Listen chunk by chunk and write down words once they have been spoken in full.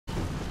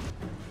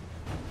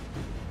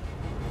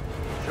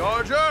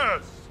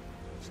Chargers!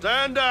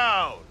 Stand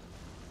down!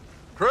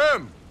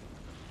 Krim!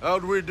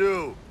 How'd we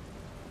do?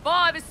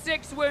 5 or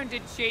 6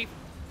 wounded, Chief.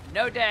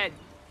 No dead.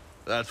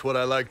 That's what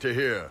I like to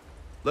hear.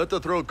 Let the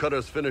throat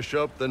cutters finish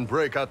up, then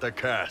break out the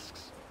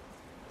casks.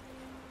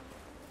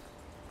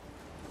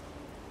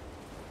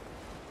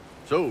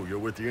 So, you're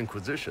with the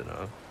Inquisition,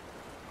 huh?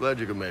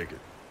 Glad you could make it.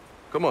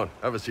 Come on,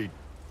 have a seat.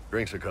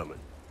 Drinks are coming.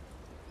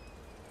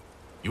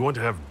 You want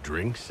to have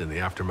drinks in the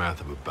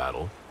aftermath of a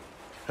battle?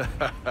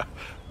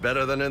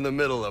 Better than in the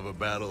middle of a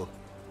battle.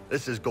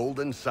 This is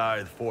Golden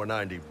Scythe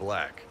 490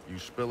 Black. You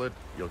spill it,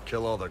 you'll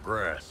kill all the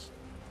grass.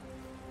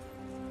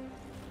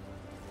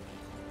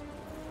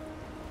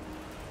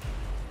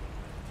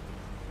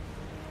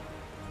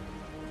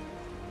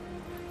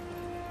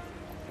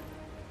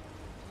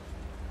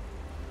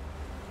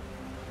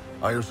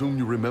 I assume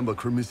you remember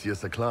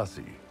Cremisius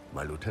Aclassi,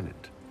 my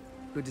lieutenant.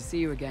 Good to see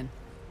you again.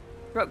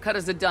 Throat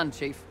cutters are done,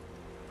 Chief.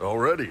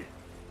 Already?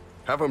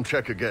 Have them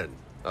check again.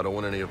 I don't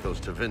want any of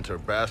those Tevinter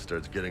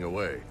bastards getting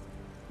away.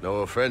 No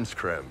offense,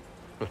 Krem.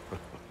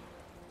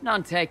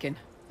 None taken.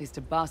 At least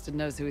a bastard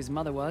knows who his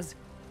mother was.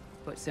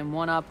 Puts him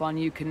one up on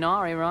you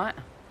Canary, right?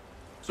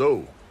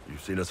 So,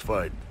 you've seen us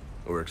fight.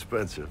 We're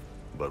expensive,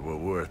 but we're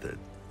worth it.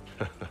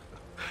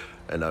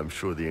 And I'm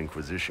sure the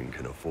Inquisition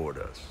can afford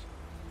us.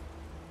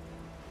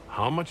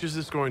 How much is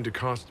this going to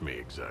cost me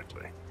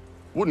exactly?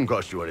 Wouldn't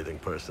cost you anything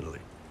personally.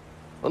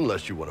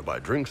 Unless you want to buy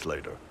drinks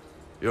later.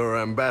 Your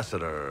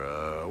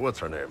ambassador, what's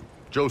her name?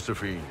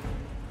 Josephine.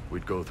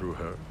 We'd go through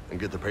her and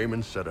get the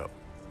payments set up.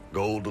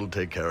 Gold will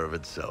take care of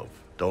itself.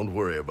 Don't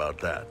worry about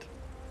that.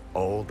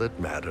 All that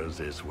matters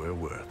is we're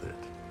worth it.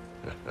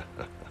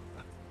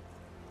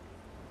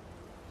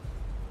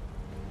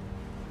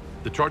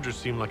 The Chargers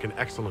seem like an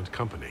excellent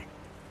company.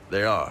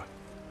 They are,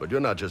 but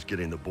you're not just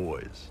getting the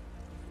boys.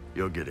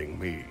 You're getting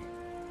me.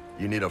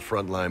 You need a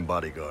frontline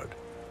bodyguard.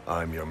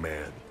 I'm your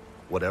man.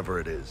 Whatever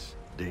it is.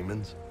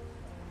 Demons?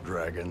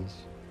 Dragons?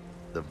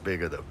 The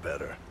bigger the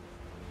better.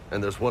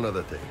 And there's one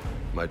other thing.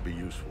 Might be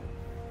useful.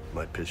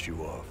 Might piss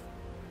you off.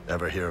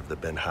 Ever hear of the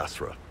Ben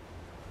Hasra?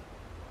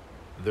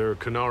 They're a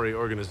Canary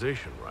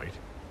organization, right?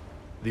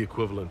 The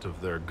equivalent of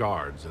their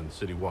guards and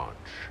City Watch.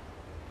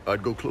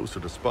 I'd go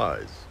closer to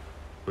spies.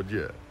 But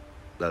yeah,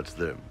 that's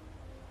them.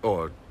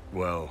 Or,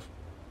 well,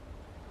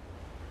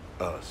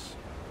 us.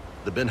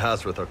 The Ben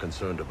Hasrath are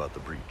concerned about the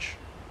breach.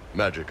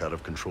 Magic out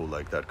of control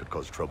like that could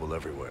cause trouble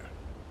everywhere.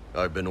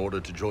 I've been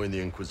ordered to join the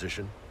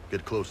Inquisition,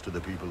 get close to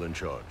the people in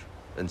charge,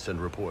 and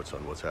send reports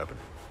on what's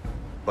happening.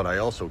 But I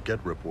also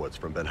get reports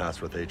from Ben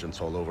Hasrath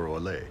agents all over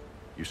Orlais.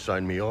 You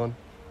sign me on,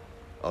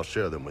 I'll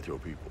share them with your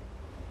people.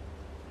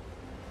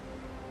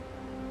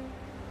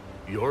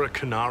 You're a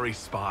Canary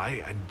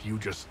spy, and you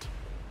just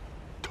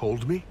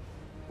told me?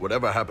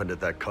 Whatever happened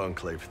at that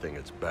Conclave thing,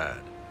 it's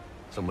bad.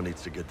 Someone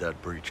needs to get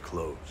that breach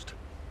closed.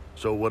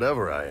 So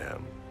whatever I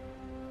am,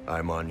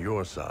 I'm on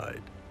your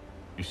side.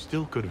 You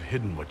still could have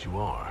hidden what you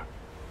are.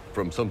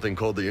 From something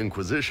called the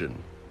Inquisition?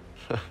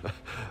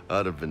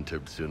 I'd have been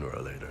tipped sooner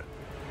or later.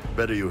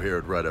 Better you hear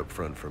it right up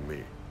front from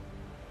me.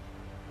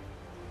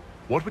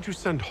 What would you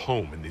send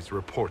home in these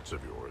reports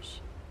of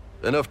yours?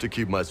 Enough to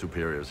keep my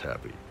superiors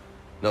happy.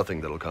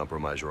 Nothing that'll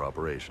compromise your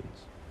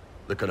operations.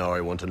 The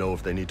Canary want to know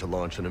if they need to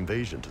launch an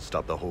invasion to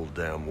stop the whole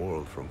damn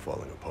world from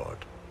falling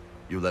apart.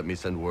 You let me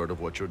send word of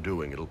what you're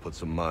doing, it'll put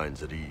some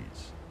minds at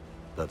ease.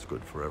 That's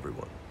good for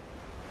everyone.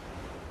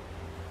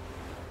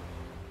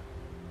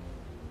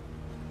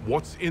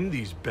 What's in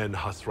these Ben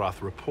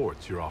Hasrath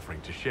reports you're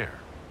offering to share?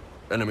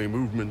 Enemy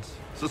movements,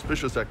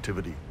 suspicious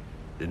activity,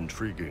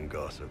 intriguing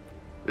gossip.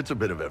 It's a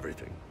bit of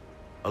everything.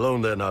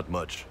 Alone they're not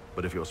much,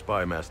 but if your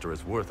spy master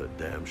is worth a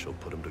damn, she'll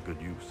put him to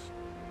good use.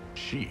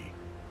 She?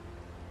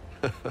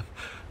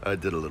 I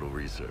did a little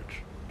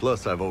research.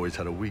 Plus, I've always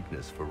had a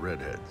weakness for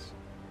redheads.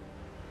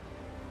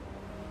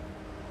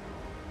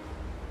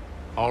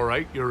 All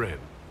right, you're in.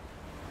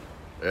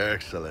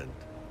 Excellent.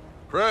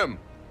 Krem,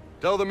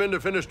 tell the men to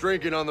finish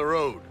drinking on the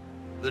road.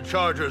 The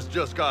Chargers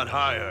just got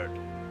hired.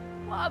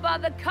 What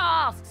about the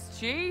casks,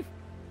 Chief?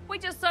 We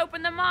just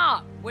opened them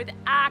up with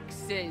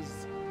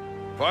axes.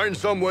 Find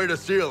some way to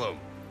seal them.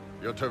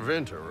 You're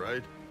Tevinter,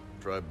 right?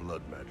 Try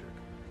blood magic.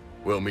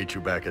 We'll meet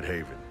you back at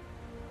Haven.